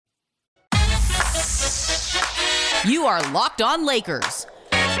You are Locked On Lakers,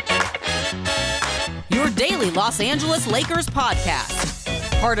 your daily Los Angeles Lakers podcast.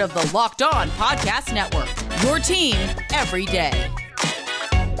 Part of the Locked On Podcast Network, your team every day.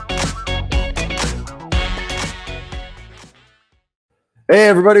 Hey,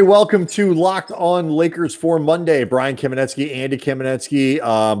 everybody. Welcome to Locked On Lakers for Monday. Brian Kamenetsky, Andy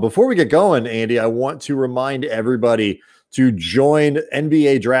Kamenetsky. Before we get going, Andy, I want to remind everybody to join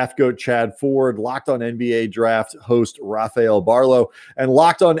NBA Draft Goat Chad Ford, Locked On NBA Draft host Rafael Barlow, and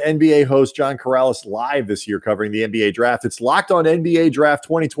Locked On NBA host John Corrales live this year covering the NBA Draft. It's Locked On NBA Draft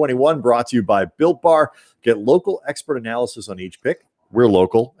 2021, brought to you by Built Bar. Get local expert analysis on each pick. We're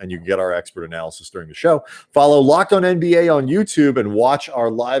local, and you can get our expert analysis during the show. Follow Locked On NBA on YouTube and watch our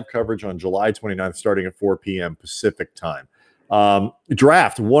live coverage on July 29th, starting at 4 p.m. Pacific time.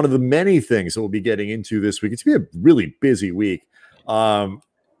 Draft, one of the many things that we'll be getting into this week. It's going to be a really busy week. And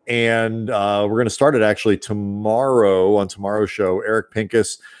we're going to start it actually tomorrow on tomorrow's show. Eric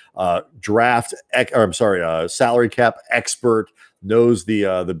Pincus, salary cap expert, knows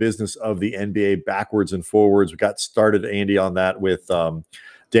the business of the NBA backwards and forwards. We got started, Andy, on that with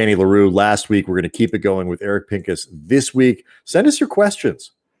Danny LaRue last week. We're going to keep it going with Eric Pincus this week. Send us your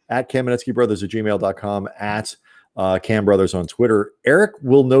questions at KamenetskyBrothers@gmail.com, at Cam Brothers on Twitter. Eric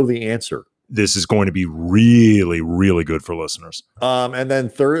will know the answer. This is going to be really, really good for listeners. And then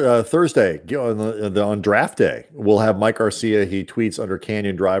Thursday on draft day, we'll have Mike Garcia. He tweets under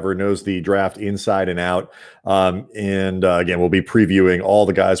Canyon Driver, knows the draft inside and out. Again, we'll be previewing all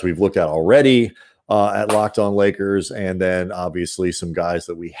the guys we've looked at already at Locked On Lakers, and then obviously some guys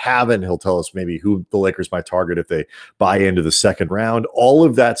that we haven't. He'll tell us maybe who the Lakers might target if they buy into the second round. All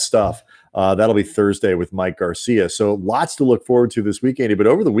of that stuff. That'll be Thursday with Mike Garcia. So lots to look forward to this weekend. But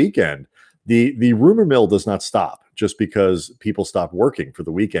over the weekend, the rumor mill does not stop just because people stopped working for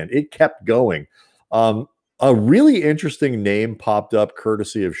the weekend. It kept going. A really interesting name popped up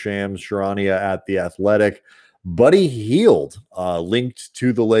courtesy of Shams Charania at The Athletic. Buddy Hield linked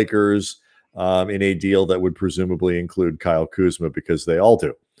to the Lakers in a deal that would presumably include Kyle Kuzma, because they all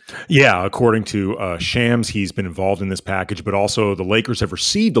do. Yeah, according to Shams, he's been involved in this package, but also the Lakers have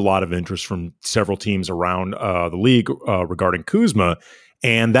received a lot of interest from several teams around the league regarding Kuzma.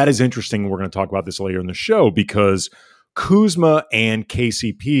 And that is interesting. We're going to talk about this later in the show, because Kuzma and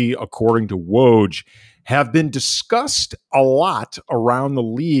KCP, according to Woj, have been discussed a lot around the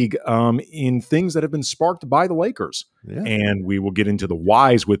league in things that have been sparked by the Lakers. Yeah. And we will get into the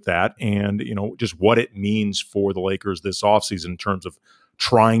whys with that and, just what it means for the Lakers this offseason in terms of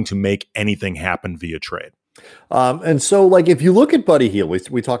trying to make anything happen via trade. And so, if you look at Buddy Hield,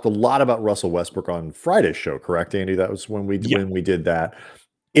 we talked a lot about Russell Westbrook on Friday's show, correct, Andy? That was when we did that.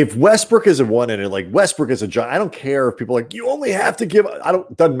 If Westbrook is a one in it, Westbrook is a giant, I don't care if people you only have to give.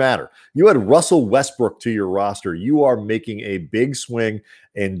 Doesn't matter. You had Russell Westbrook to your roster. You are making a big swing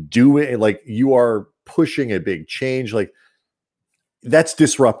and doing you are pushing a big change. That's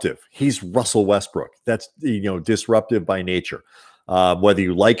disruptive. He's Russell Westbrook. That's disruptive by nature. Whether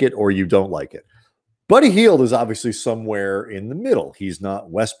you like it or you don't like it. Buddy Hield is obviously somewhere in the middle. He's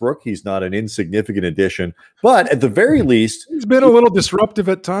not Westbrook. He's not an insignificant addition, but at the very least, he's been a little disruptive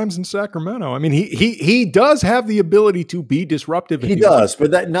at times in Sacramento. I mean, he does have the ability to be disruptive. He does,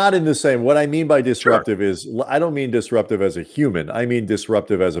 but that not in the same. What I mean by disruptive is, I don't mean disruptive as a human. I mean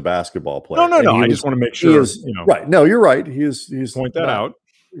disruptive as a basketball player. No. I just want to make sure. Right. No, you're right. He's point that out.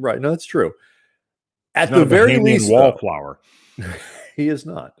 Right. No, that's true. At the very least, wallflower. He is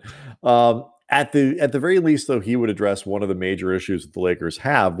not. At the very least, though, he would address one of the major issues that the Lakers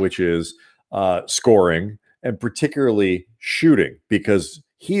have, which is scoring and particularly shooting. Because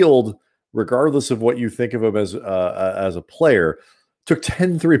Hield, regardless of what you think of him as a player, took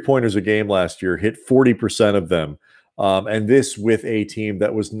 10 3-pointers a game last year, hit 40% of them, and this with a team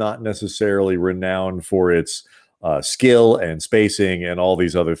that was not necessarily renowned for its skill and spacing and all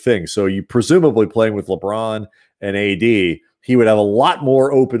these other things. So you presumably playing with LeBron and AD, he would have a lot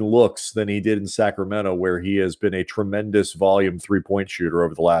more open looks than he did in Sacramento, where he has been a tremendous volume 3-point shooter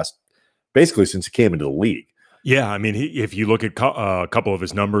over the last, basically since he came into the league. Yeah, I mean, if you look at a couple of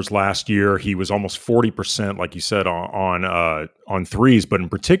his numbers last year, he was almost 40%, like you said, on threes, but in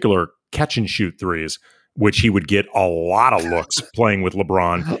particular, catch and shoot threes, which he would get a lot of looks playing with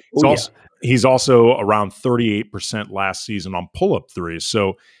LeBron. He's also around 38% last season on pull-up threes.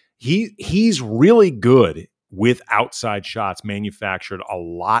 So he's really good with outside shots manufactured a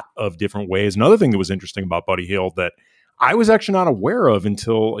lot of different ways. Another thing that was interesting about Buddy Hield that I was actually not aware of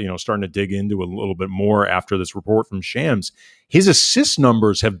until, starting to dig into a little bit more after this report from Shams, his assist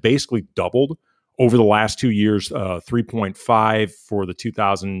numbers have basically doubled over the last 2 years, 3.5 for the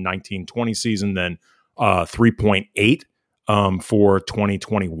 2019-20 season, then 3.8 for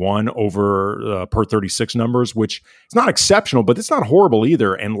 2021 over per 36 numbers, which is not exceptional, but it's not horrible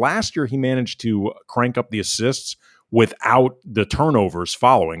either. And last year he managed to crank up the assists without the turnovers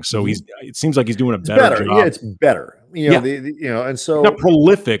following. So it seems like he's doing a better job. Yeah, it's better. And so not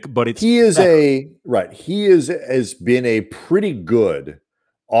prolific, but he is better. He has been a pretty good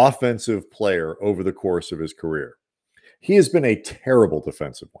offensive player over the course of his career. He has been a terrible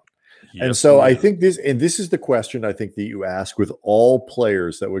defensive one. Yes, and so I think this is the question I think that you ask with all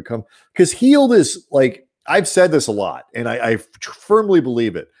players that would come, because Hield is like, I've said this a lot, and I firmly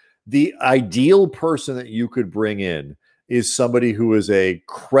believe it. The ideal person that you could bring in is somebody who is a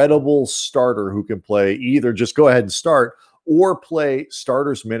credible starter who can play either just go ahead and start or play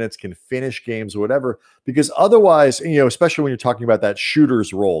starters minutes, can finish games or whatever, because otherwise, especially when you're talking about that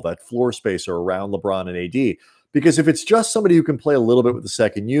shooter's role, that floor spacer around LeBron and AD, because if it's just somebody who can play a little bit with the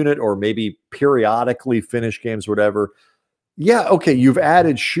second unit or maybe periodically finish games, whatever, yeah, okay, you've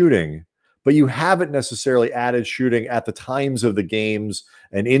added shooting, but you haven't necessarily added shooting at the times of the games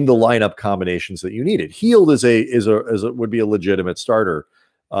and in the lineup combinations that you needed. Hield would be a legitimate starter,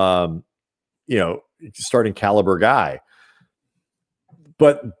 starting caliber guy.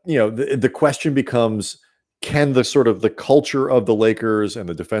 But the question becomes, can the culture of the Lakers and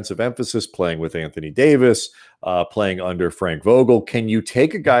the defensive emphasis, playing with Anthony Davis, playing under Frank Vogel, can you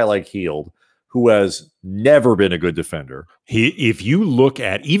take a guy like Hield, who has never been a good defender? If you look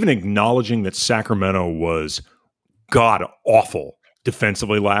at even acknowledging that Sacramento was god awful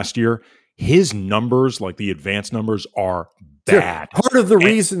defensively last year, his numbers, like the advanced numbers, are bad. Part of the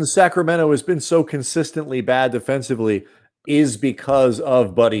reason Sacramento has been so consistently bad defensively is because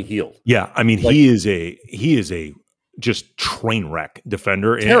of Buddy Hield. Yeah, I mean, he is a just train wreck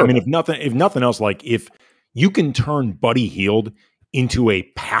defender. And I mean, if nothing else, like if you can turn Buddy Hield into a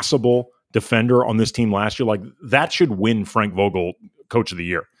passable defender on this team last year, like that should win Frank Vogel Coach of the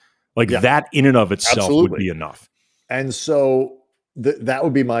Year. That in and of itself would be enough. And so that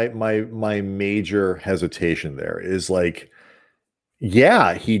would be my major hesitation there is like,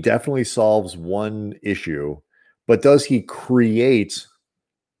 yeah, he definitely solves one issue, but does he create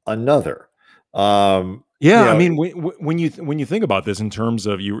another? I mean, when you think about this in terms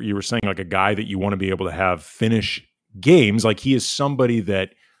of you were saying like a guy that you want to be able to have finish games, like he is somebody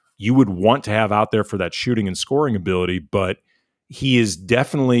that you would want to have out there for that shooting and scoring ability, but he is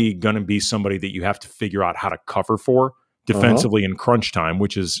definitely going to be somebody that you have to figure out how to cover for defensively in crunch time,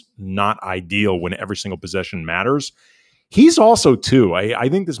 which is not ideal when every single possession matters. He's also, too, I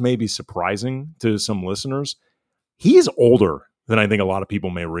think this may be surprising to some listeners, he is older than I think a lot of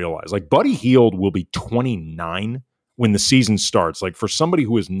people may realize. Like Buddy Hield will be 29 when the season starts. Like for somebody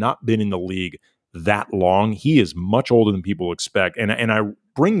who has not been in the league that long, he is much older than people expect. And I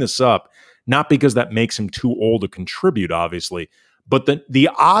bring this up not because that makes him too old to contribute, obviously, but the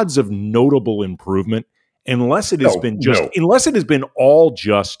odds of notable improvement, unless it has been all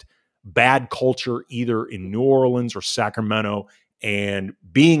just bad culture either in New Orleans or Sacramento, and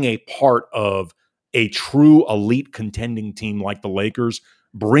being a part of a true elite contending team like the Lakers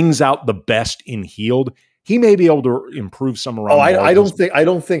brings out the best in Hield. He may be able to improve some around. I don't think.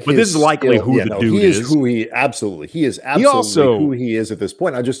 But this is likely who the dude is. He is absolutely who he is at this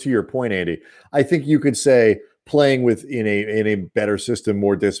point. Now, just to your point, Andy, I think you could say playing in a better system,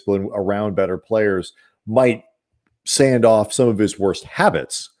 more discipline around better players might sand off some of his worst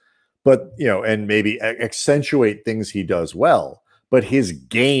habits, but and maybe accentuate things he does well. But his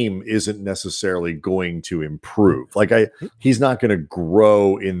game isn't necessarily going to improve. He's not going to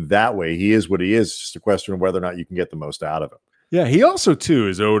grow in that way. He is what he is. It's just a question of whether or not you can get the most out of him. Yeah, he also, too,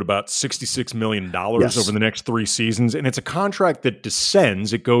 is owed about $66 million over the next 3 seasons. And it's a contract that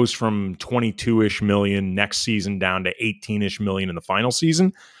descends. It goes from 22-ish million next season down to 18-ish million in the final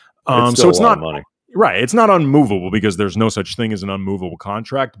season. So it's not money. Right. It's not unmovable because there's no such thing as an unmovable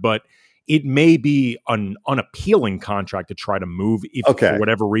contract, but it may be an unappealing contract to try to move if for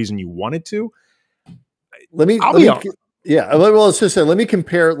whatever reason you wanted to. Let me compare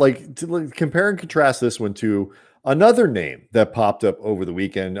and contrast this one to another name that popped up over the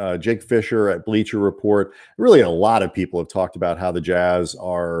weekend. Jake Fisher at Bleacher Report. Really, a lot of people have talked about how the Jazz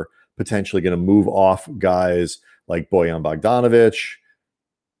are potentially going to move off guys like Bojan Bogdanovic.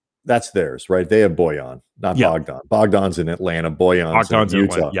 That's theirs, right? They have Bojan, not Bogdan. Bogdan's in Atlanta. Bojan's in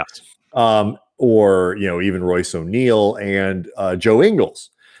Utah. Atlanta, yes. Or even Royce O'Neal and Joe Ingles,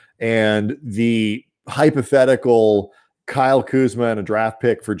 and the hypothetical Kyle Kuzma and a draft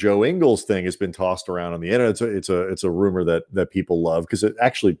pick for Joe Ingles thing has been tossed around on the internet. It's a rumor that people love because it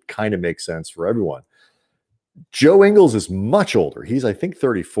actually kind of makes sense for everyone. Joe Ingles is much older. He's I think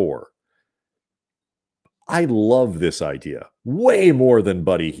 34. I love this idea way more than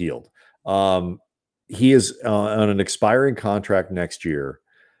Buddy Hield. He is on an expiring contract next year,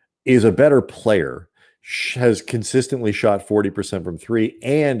 is a better player, has consistently shot 40% from three.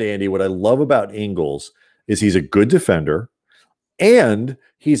 And Andy, what I love about Ingles is he's a good defender. And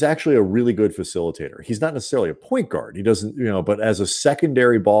he's actually a really good facilitator. He's not necessarily a point guard. He doesn't, but as a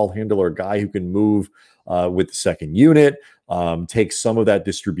secondary ball handler, a guy who can move with the second unit, take some of that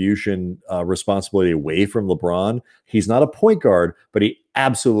distribution responsibility away from LeBron. He's not a point guard, but he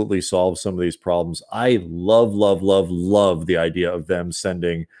absolutely solves some of these problems. I love, love, love, love the idea of them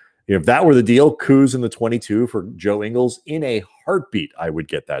sending, if that were the deal, Kuz in the 22 for Joe Ingles, in a heartbeat, I would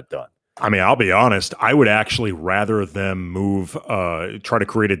get that done. I mean, I'll be honest. I would actually rather them move, try to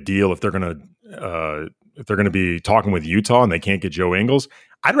create a deal if they're going to be talking with Utah and they can't get Joe Ingles.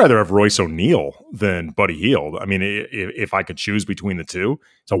 I'd rather have Royce O'Neal than Buddy Hield. I mean, if I could choose between the two,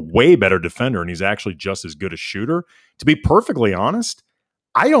 it's a way better defender, and he's actually just as good a shooter. To be perfectly honest,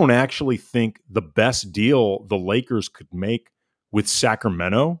 I don't actually think the best deal the Lakers could make with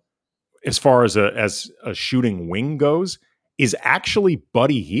Sacramento, as far as a shooting wing goes, is actually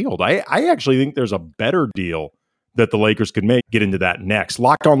Buddy Hield. I actually think there's a better deal that the Lakers could make. Get into that next.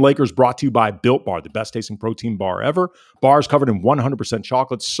 Locked On Lakers brought to you by Built Bar, the best tasting protein bar ever. Bars covered in 100%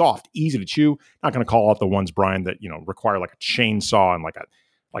 chocolate, soft, easy to chew. Not going to call out the ones, Brian, that require like a chainsaw and like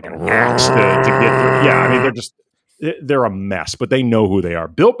an axe to get through. Yeah, I mean they're a mess, but they know who they are.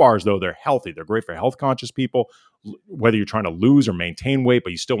 Built Bars, though, they're healthy. They're great for health conscious people, whether you're trying to lose or maintain weight, but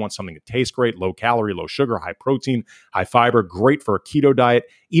you still want something that tastes great, low calorie, low sugar, high protein, high fiber, great for a keto diet,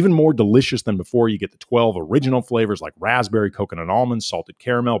 even more delicious than before. You get the 12 original flavors like raspberry, coconut almond, salted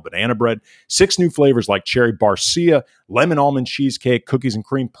caramel, banana bread, 6 new flavors like cherry barcia, lemon almond cheesecake, cookies and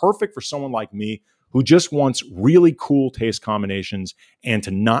cream, perfect for someone like me who just wants really cool taste combinations and to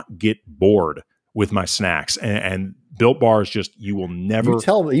not get bored with my snacks. And Built Bars, just, you will never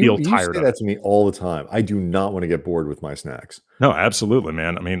feel tired of it. That to me all the time. I do not want to get bored with my snacks. No, absolutely,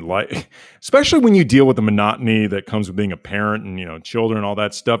 man. I mean, like, especially when you deal with the monotony that comes with being a parent and children and all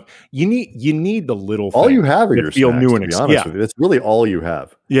that stuff. You need the little all you have are your feel snacks, new and to be honest with you. That's really all you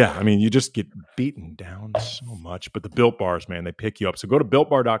have. Yeah, I mean, you just get beaten down so much. But the Built Bars, man, they pick you up. So go to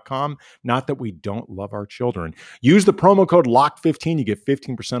BuiltBar.com. Not that we don't love our children. Use the promo code LOCKED15. You get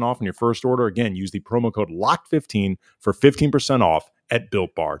 15% off on your first order. Again, use the promo code LOCKED15 for 15% off at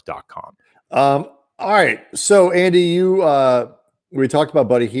BuiltBar.com. All right. So, Andy, we talked about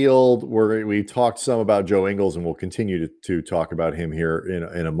Buddy Hield. We talked some about Joe Ingles, and we'll continue to talk about him here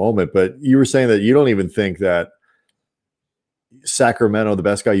in a moment. But you were saying that you don't even think that Sacramento, the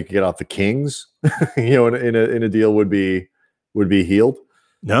best guy you could get off the Kings, in a deal would be Hield.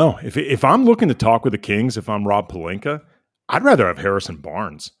 No, if I'm looking to talk with the Kings, if I'm Rob Pelinka, I'd rather have Harrison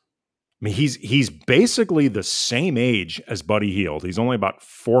Barnes. I mean, he's basically the same age as Buddy Hield. He's only about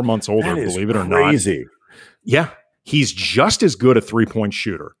 4 months older, believe it or not. Crazy. Yeah, he's just as good a three-point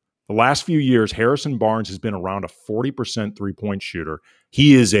shooter. The last few years, Harrison Barnes has been around a 40% three-point shooter.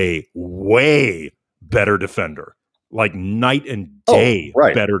 He is a way better defender, like night and day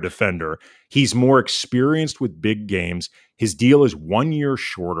better defender. He's more experienced with big games. His deal is 1 year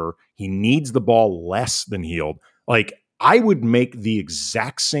shorter. He needs the ball less than Hield. Like, I would make the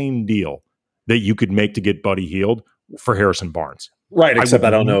exact same deal that you could make to get Buddy Hield for Harrison Barnes. Right, except I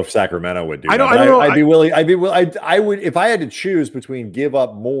don't know if Sacramento would do that. I don't know. I'd be willing. I would, if I had to choose between give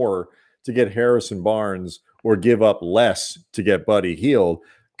up more to get Harrison Barnes or give up less to get Buddy Hield.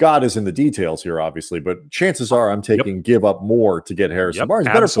 God is in the details here, obviously, but chances are I'm taking give up more to get Harrison Barnes.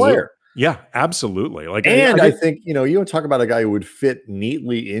 Better player. Yeah, absolutely. I think, you don't talk about a guy who would fit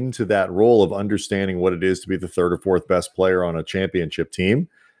neatly into that role of understanding what it is to be the third or fourth best player on a championship team.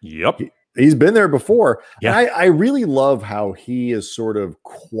 Yep. He's been there before. Yeah. And I really love how he has sort of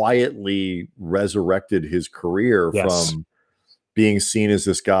quietly resurrected his career from being seen as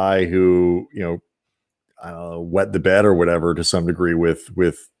this guy who, wet the bed or whatever to some degree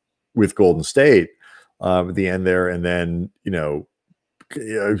with Golden State at the end there. And then,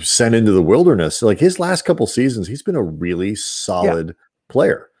 sent into the wilderness. Like his last couple seasons, he's been a really solid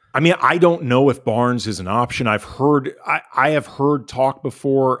player. I mean, I don't know if Barnes is an option. I have heard talk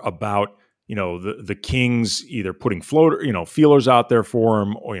before about, the Kings either putting feelers out there for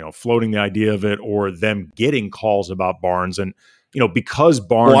him, or, floating the idea of it, or them getting calls about Barnes. And, because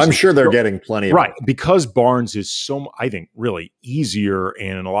Barnes, I'm sure they're getting plenty of right. Because Barnes is so, I think, really easier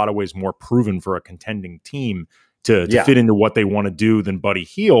and in a lot of ways more proven for a contending team to fit into what they want to do than Buddy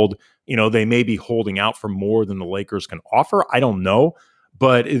Hield. They may be holding out for more than the Lakers can offer. I don't know.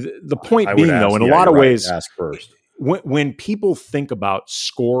 But the point being, though, in a lot of ways, ask first. When people think about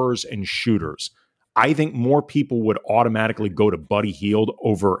scorers and shooters, I think more people would automatically go to Buddy Hield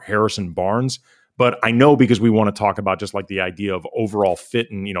over Harrison Barnes. But I know, because we want to talk about just like the idea of overall fit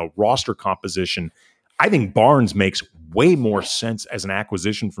and, roster composition, I think Barnes makes way more sense as an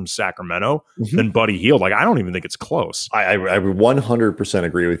acquisition from Sacramento than Buddy Hield. Like, I don't even think it's close. I 100%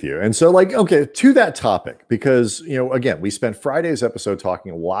 agree with you. And so, okay, to that topic, because, again, we spent Friday's episode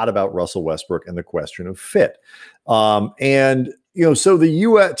talking a lot about Russell Westbrook and the question of fit. So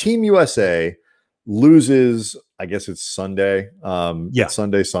the Team USA loses, I guess it's Sunday,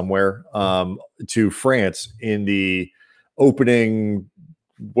 Sunday somewhere, to France in the opening,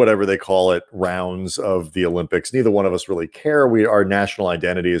 whatever they call it, rounds of the Olympics. Neither one of us really care. Our national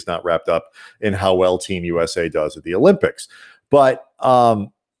identity is not wrapped up in how well Team USA does at the Olympics. But,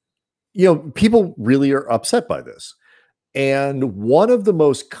 people really are upset by this. And one of the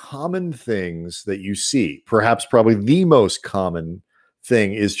most common things that you see, perhaps probably the most common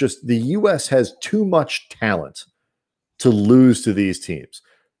thing, is just the U.S. has too much talent to lose to these teams.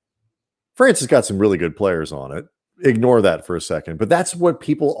 France has got some really good players on it. Ignore that for a second. But that's what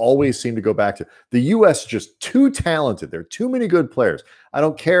people always seem to go back to. The U.S. is just too talented. There are too many good players. I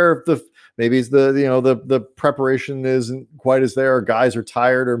don't care if maybe it's the preparation isn't quite as there, or guys are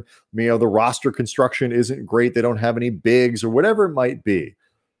tired, or the roster construction isn't great. They don't have any bigs or whatever it might be.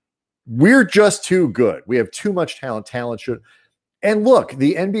 We're just too good. We have too much talent. Talent should. And look,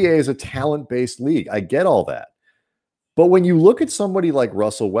 the NBA is a talent-based league. I get all that. But when you look at somebody like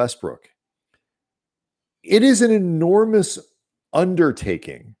Russell Westbrook, it is an enormous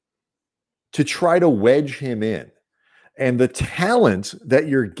undertaking to try to wedge him in. And the talent that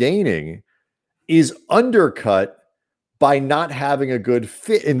you're gaining is undercut by not having a good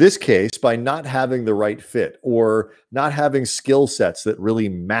fit. In this case, by not having the right fit, or not having skill sets that really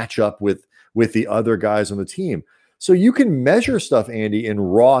match up with the other guys on the team. So you can measure stuff, Andy, in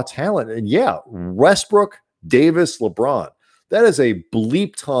raw talent. And yeah, Westbrook, Davis, LeBron, that is a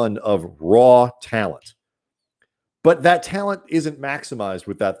bleep ton of raw talent. But that talent isn't maximized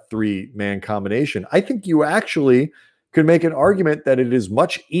with that three-man combination. I think you actually could make an argument that it is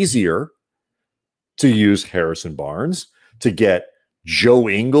much easier to use Harrison Barnes, to get Joe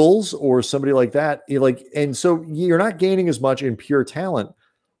Ingles or somebody like that. And so you're not gaining as much in pure talent,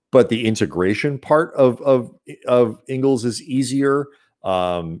 but the integration part of Ingles is easier.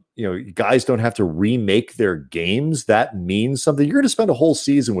 Guys don't have to remake their games. That means something. You're going to spend a whole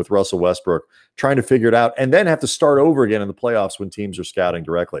season with Russell Westbrook trying to figure it out, and then have to start over again in the playoffs when teams are scouting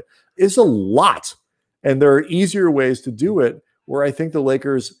directly. It's a lot. And there are easier ways to do it, where I think the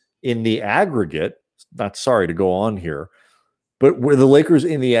Lakers in the aggregate, not sorry to go on here, but where the Lakers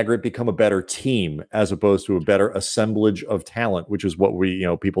in the aggregate become a better team as opposed to a better assemblage of talent, which is what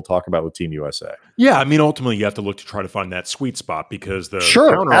people talk about with Team USA. Yeah, I mean, ultimately you have to look to try to find that sweet spot, because the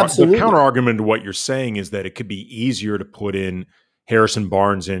counter argument to what you're saying is that it could be easier to put in Harrison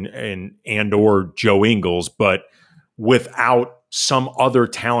Barnes and or Joe Ingles, but without some other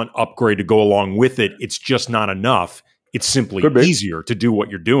talent upgrade to go along with it, it's just not enough. It's simply easier to do what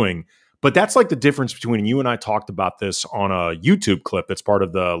you're doing. But that's like the difference between, you and I talked about this on a YouTube clip that's part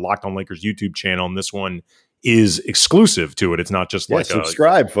of the Locked On Lakers YouTube channel, and this one is exclusive to it. It's not just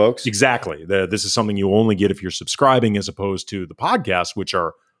subscribe, folks. Exactly. This is something you only get if you're subscribing, as opposed to the podcasts, which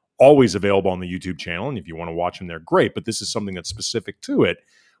are always available on the YouTube channel. And if you want to watch them, they're great. But this is something that's specific to it.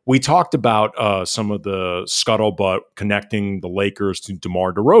 We talked about some of the scuttlebutt connecting the Lakers to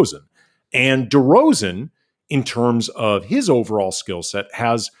DeMar DeRozan. And DeRozan, in terms of his overall skill set,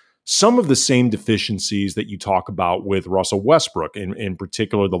 has some of the same deficiencies that you talk about with Russell Westbrook, in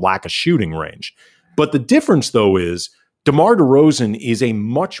particular, the lack of shooting range. But the difference, though, is DeMar DeRozan is a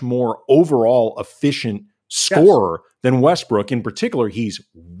much more overall efficient scorer than Westbrook. In particular, he's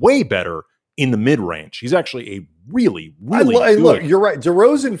way better in the mid-range. He's actually a really good. Look, you're right.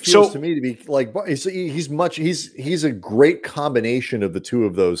 DeRozan feels to me to be like he's a great combination of the two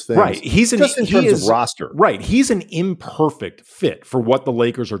of those things. Right. He's in terms of roster. Right. He's an imperfect fit for what the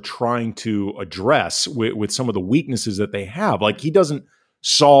Lakers are trying to address with some of the weaknesses that they have. Like, he doesn't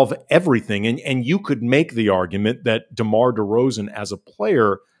solve everything. And you could make the argument that DeMar DeRozan as a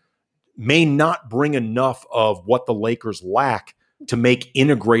player may not bring enough of what the Lakers lack to make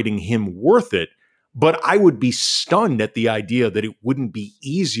integrating him worth it. But I would be stunned at the idea that it wouldn't be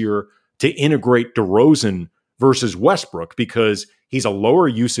easier to integrate DeRozan versus Westbrook, because he's a lower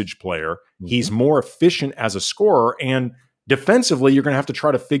usage player. Mm-hmm. He's more efficient as a scorer, and defensively, you're going to have to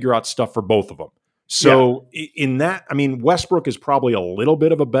try to figure out stuff for both of them. So in that, I mean, Westbrook is probably a little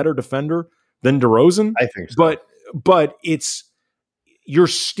bit of a better defender than DeRozan. I think so. But you're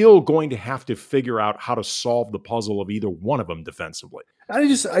still going to have to figure out how to solve the puzzle of either one of them defensively.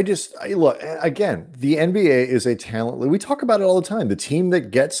 I look again. The NBA is a talent. We talk about it all the time. The team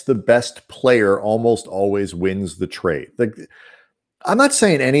that gets the best player almost always wins the trade. Like, I'm not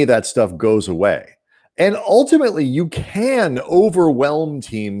saying any of that stuff goes away. And ultimately, you can overwhelm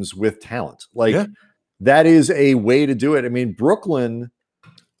teams with talent. Like, that is a way to do it. I mean, Brooklyn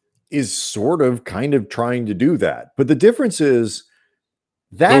is sort of kind of trying to do that. But the difference is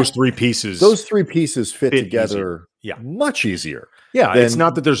that those three pieces fit together much easier. Yeah, it's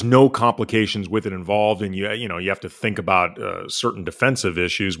not that there's no complications with it involved, and you have to think about certain defensive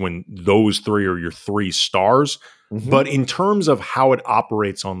issues when those three are your three stars. Mm-hmm. But in terms of how it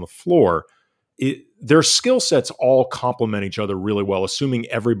operates on the floor, their skill sets all complement each other really well, assuming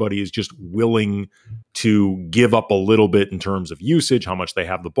everybody is just willing to give up a little bit in terms of usage, how much they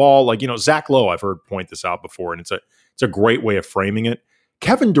have the ball. Like, Zach Lowe, I've heard point this out before, and it's a great way of framing it.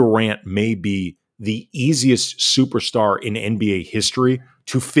 Kevin Durant may be the easiest superstar in NBA history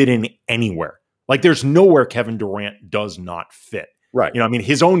to fit in anywhere. Like, there's nowhere Kevin Durant does not fit. Right.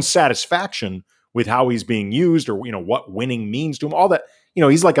 His own satisfaction with how he's being used, or, what winning means to him, all that,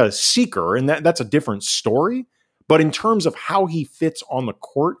 he's like a seeker, and that's a different story. But in terms of how he fits on the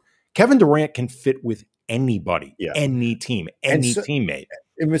court, Kevin Durant can fit with anybody, any team, any teammate.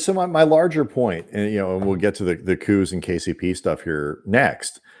 And so my larger point, and we'll get to the Kuz and KCP stuff here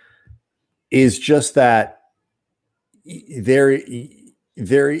next, is just that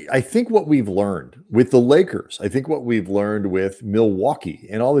I think what we've learned with the Lakers, I think what we've learned with Milwaukee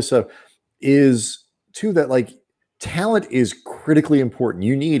and all this stuff is too that, like, talent is critically important.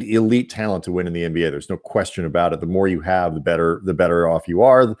 You need elite talent to win in the NBA. There's no question about it. The more you have, the better off you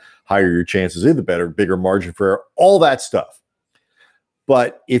are, the higher your chances is, bigger margin for error, all that stuff.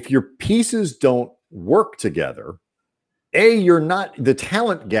 But if your pieces don't work together, the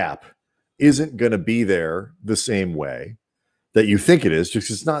talent gap isn't going to be there the same way that you think it is,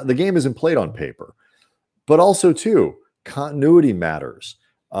 just it's not, the game isn't played on paper. But also, too, continuity matters.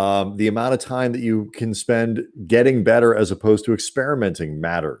 The amount of time that you can spend getting better as opposed to experimenting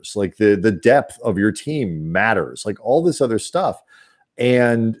matters. Like, the depth of your team matters, like all this other stuff.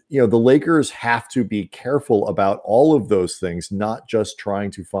 And, the Lakers have to be careful about all of those things, not just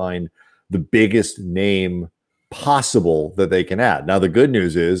trying to find the biggest name possible that they can add. Now, the good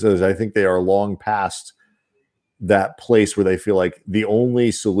news is I think they are long past that place where they feel like the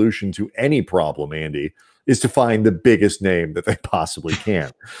only solution to any problem, Andy, is to find the biggest name that they possibly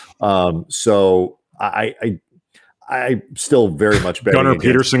can. So I still very much betting Gunnar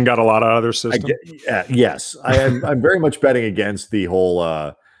Peterson got a lot of other systems. Yes, I'm very much betting against the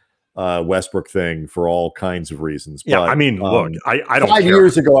whole Westbrook thing for all kinds of reasons. Yeah, but, look, I don't 5 care.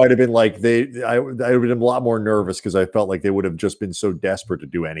 years ago, I'd have been like, I would have been a lot more nervous because I felt like they would have just been so desperate to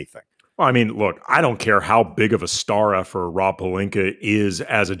do anything. Well, look, I don't care how big of a star effer Rob Pelinka is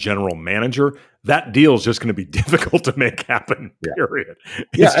as a general manager. That deal is just going to be difficult to make happen, period.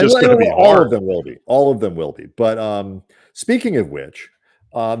 It's just going to be all hard. of them will be. All of them will be. But speaking of which,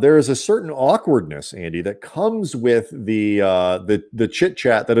 there is a certain awkwardness, Andy, that comes with the chit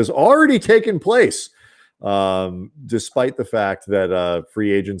chat that has already taken place, despite the fact that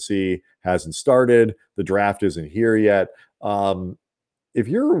free agency hasn't started, the draft isn't here yet. If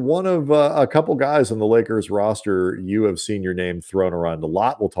you're one of a couple guys on the Lakers roster, you have seen your name thrown around a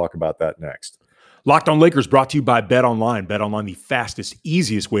lot. We'll talk about that next. Locked on Lakers brought to you by BetOnline. BetOnline, the fastest,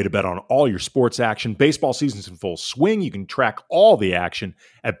 easiest way to bet on all your sports action. Baseball season's in full swing. You can track all the action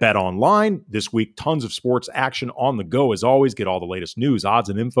at BetOnline. This week, tons of sports action on the go. As always, get all the latest news, odds,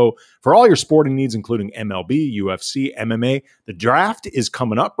 and info for all your sporting needs, including MLB, UFC, MMA. The draft is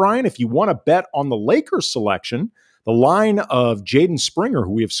coming up, Brian. If you want to bet on the Lakers selection, the line of Jaden Springer,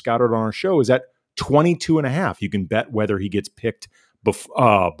 who we have scouted on our show, is at 22.5. You can bet whether he gets picked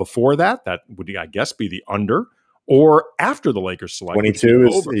before that. That would, I guess, be the under, or after the Lakers select. 22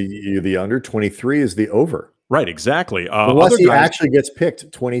 is the under. 23 is the over. Right, exactly. Unless he actually gets picked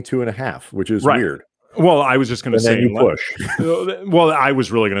 22.5, which is weird. Well, I was just going to say, then you push. Well, I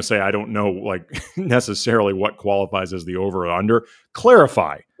was really going to say, I don't know, necessarily what qualifies as the over or under.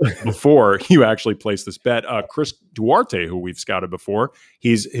 Clarify before you actually place this bet. Chris Duarte, who we've scouted before,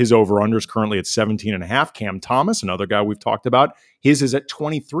 his over under is currently at 17.5. Cam Thomas, another guy we've talked about, his is at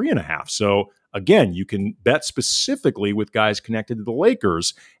 23.5. So again, you can bet specifically with guys connected to the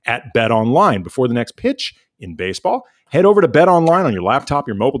Lakers at BetOnline. Before the next pitch in baseball, Head over to Bet Online on your laptop,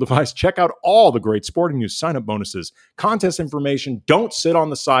 your mobile device. Check out all the great sporting news, sign-up bonuses, contest information. Don't sit on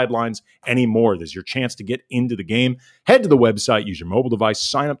the sidelines anymore. There's your chance to get into the game. Head to the website, use your mobile device,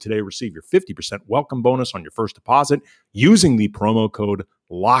 sign up today, receive your 50% welcome bonus on your first deposit using the promo code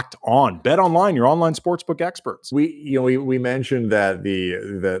Locked On. Bet Online, your online sportsbook experts. We mentioned that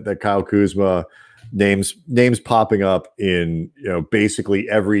the Kyle Kuzma names popping up in basically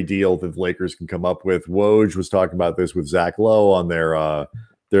every deal that the Lakers can come up with. Woj was talking about this with Zach Lowe on their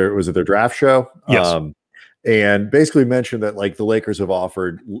draft show. Yes. And basically mentioned that like the Lakers have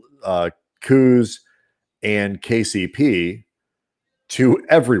offered Kuz and KCP to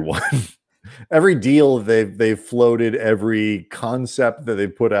everyone. Every deal they've floated, every concept that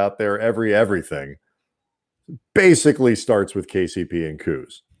they've put out there, everything basically starts with KCP and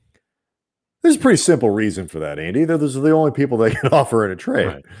Kuz. There's a pretty simple reason for that, Andy. Those are the only people they can offer in a trade.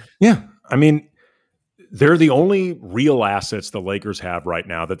 Right. Yeah. I mean, they're the only real assets the Lakers have right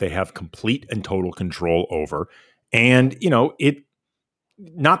now that they have complete and total control over. And,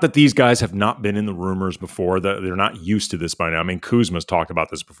 not that these guys have not been in the rumors before, that they're not used to this by now. I mean, Kuzma's talked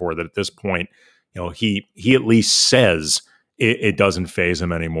about this before, that at this point, he at least says it doesn't faze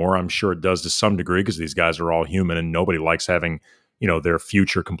him anymore. I'm sure it does to some degree because these guys are all human and nobody likes having, their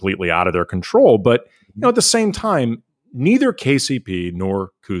future completely out of their control. But, at the same time, neither KCP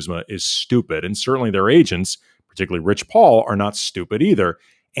nor Kuzma is stupid. And certainly their agents, particularly Rich Paul, are not stupid either.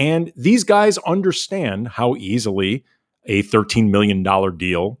 And these guys understand how easily a $13 million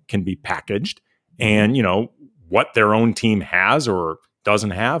deal can be packaged, and, what their own team has or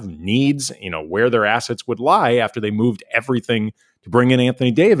doesn't have, needs, where their assets would lie after they moved everything to bring in Anthony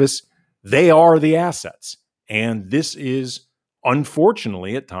Davis. They are the assets. And this is,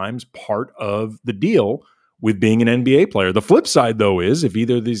 unfortunately, at times part of the deal with being an NBA player. The flip side, though, is if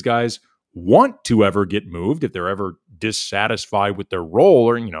either of these guys want to ever get moved, if they're ever dissatisfied with their role,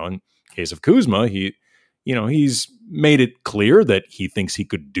 or, in case of Kuzma, he's made it clear that he thinks he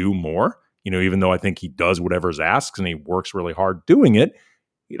could do more, even though I think he does whatever's asked and he works really hard doing it.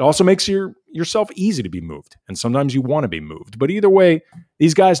 It also makes yourself easy to be moved. And sometimes you want to be moved. But either way,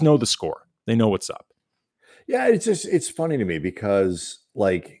 these guys know the score. They know what's up. Yeah, it's funny to me because,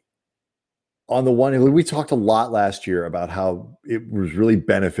 like, on the one hand, we talked a lot last year about how it was really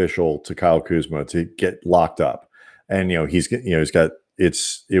beneficial to Kyle Kuzma to get locked up. And, it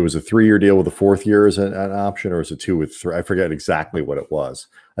was a 3-year deal with a 4th year as an option, or is it 2 with 3? I forget exactly what it was.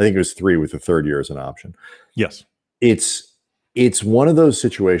 I think it was 3 with the 3rd year as an option. Yes. It's one of those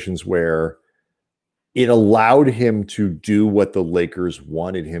situations where it allowed him to do what the Lakers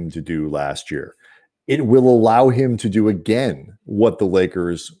wanted him to do last year. It will allow him to do again what the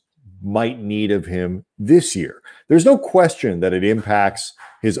Lakers might need of him this year. There's no question that it impacts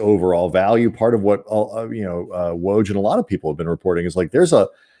his overall value. Part of what Woj and a lot of people have been reporting is like there's a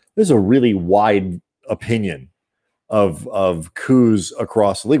really wide opinion of Kuz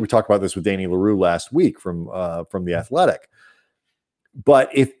across the league. We talked about this with Danny LaRue last week from The Athletic. But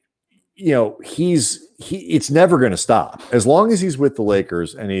if it's never going to stop as long as he's with the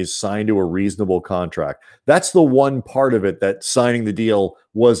Lakers and he's signed to a reasonable contract. That's the one part of it that signing the deal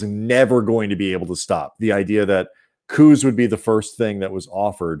was never going to be able to stop. The idea that Kuz would be the first thing that was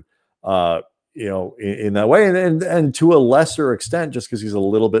offered, in that way, and to a lesser extent, just because he's a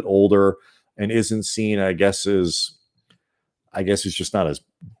little bit older and isn't seen, I guess he's just not as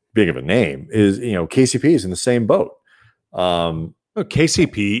big of a name. KCP is in the same boat.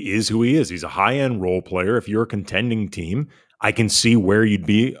 KCP is who he is. He's a high-end role player. If you're a contending team, I can see where he'd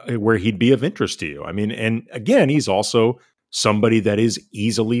be of interest to you. I mean, and again, he's also somebody that is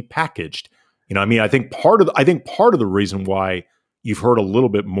easily packaged. I think part of the reason why you've heard a little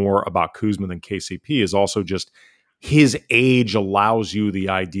bit more about Kuzma than KCP is also just his age allows you the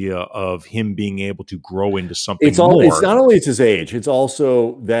idea of him being able to grow into something more. It's not only his age, it's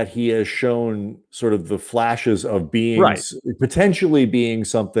also that he has shown sort of the flashes of being potentially being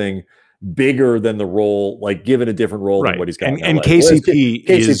something bigger than the role, like given a different role than what he's got. And KCP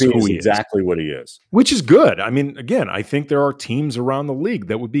is who he exactly what he is. Which is good. I mean, again, I think there are teams around the league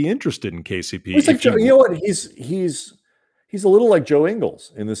that would be interested in KCP. It's like you know what? He's a little like Joe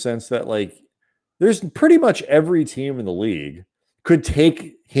Ingles in the sense that, like, there's pretty much every team in the league could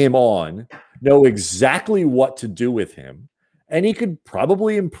take him on, know exactly what to do with him, and he could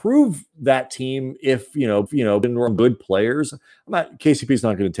probably improve that team if been good players. KCP's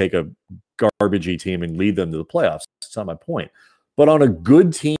not going to take a garbagey team and lead them to the playoffs. That's not my point. But on a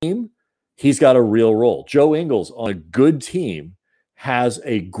good team, he's got a real role. Joe Ingles on a good team has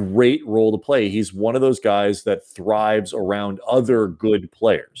a great role to play. He's one of those guys that thrives around other good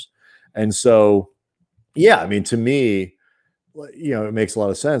players. And so Yeah, I mean, to me, it makes a lot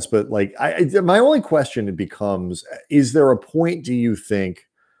of sense. But like, my only question becomes: is there a point, do you think,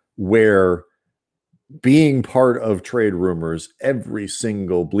 where being part of trade rumors every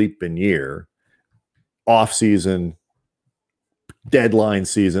single bleeping year, off season, deadline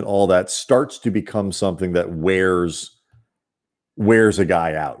season, all that starts to become something that wears a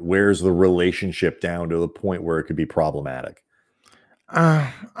guy out, wears the relationship down to the point where it could be problematic?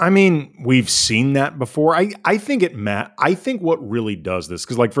 I mean, we've seen that before. I think I think what really does this,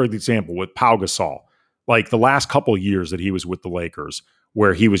 because like for example, with Pau Gasol, like the last couple of years that he was with the Lakers,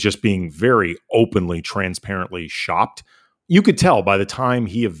 where he was just being very openly, transparently shopped, you could tell by the time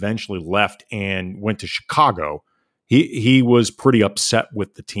he eventually left and went to Chicago, he was pretty upset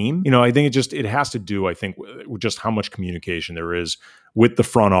with the team. I think it has to do, I think, with just how much communication there is with the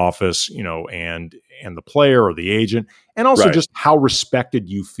front office, and the player or the agent, and also Right. just how respected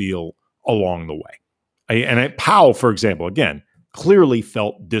you feel along the way. Powell, for example, again, clearly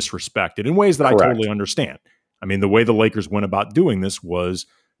felt disrespected in ways that I Correct. totally understand. I mean, the way the Lakers went about doing this was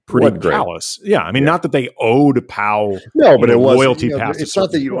pretty callous. Yeah, I mean, not that they owed Powell no, but it was loyalty past a it's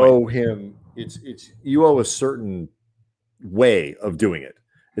not that certain you point. owe him. It's you owe a certain way of doing it.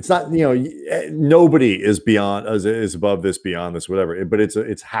 It's not, nobody is above this, beyond this, whatever. But it's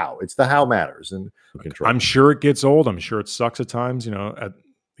the how matters and control. I'm sure it gets old. I'm sure it sucks at times. At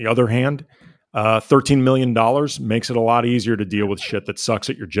the other hand, $13 million makes it a lot easier to deal with shit that sucks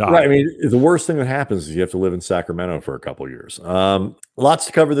at your job. Right. I mean, the worst thing that happens is you have to live in Sacramento for a couple of years. Lots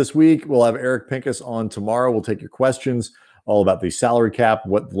to cover this week. We'll have Eric Pincus on tomorrow. We'll take your questions all about the salary cap,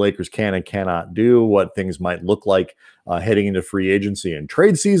 what the Lakers can and cannot do, what things might look like heading into free agency and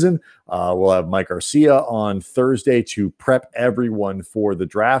trade season. We'll have Mike Garcia on Thursday to prep everyone for the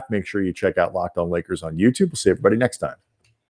draft. Make sure you check out Locked On Lakers on YouTube. We'll see everybody next time.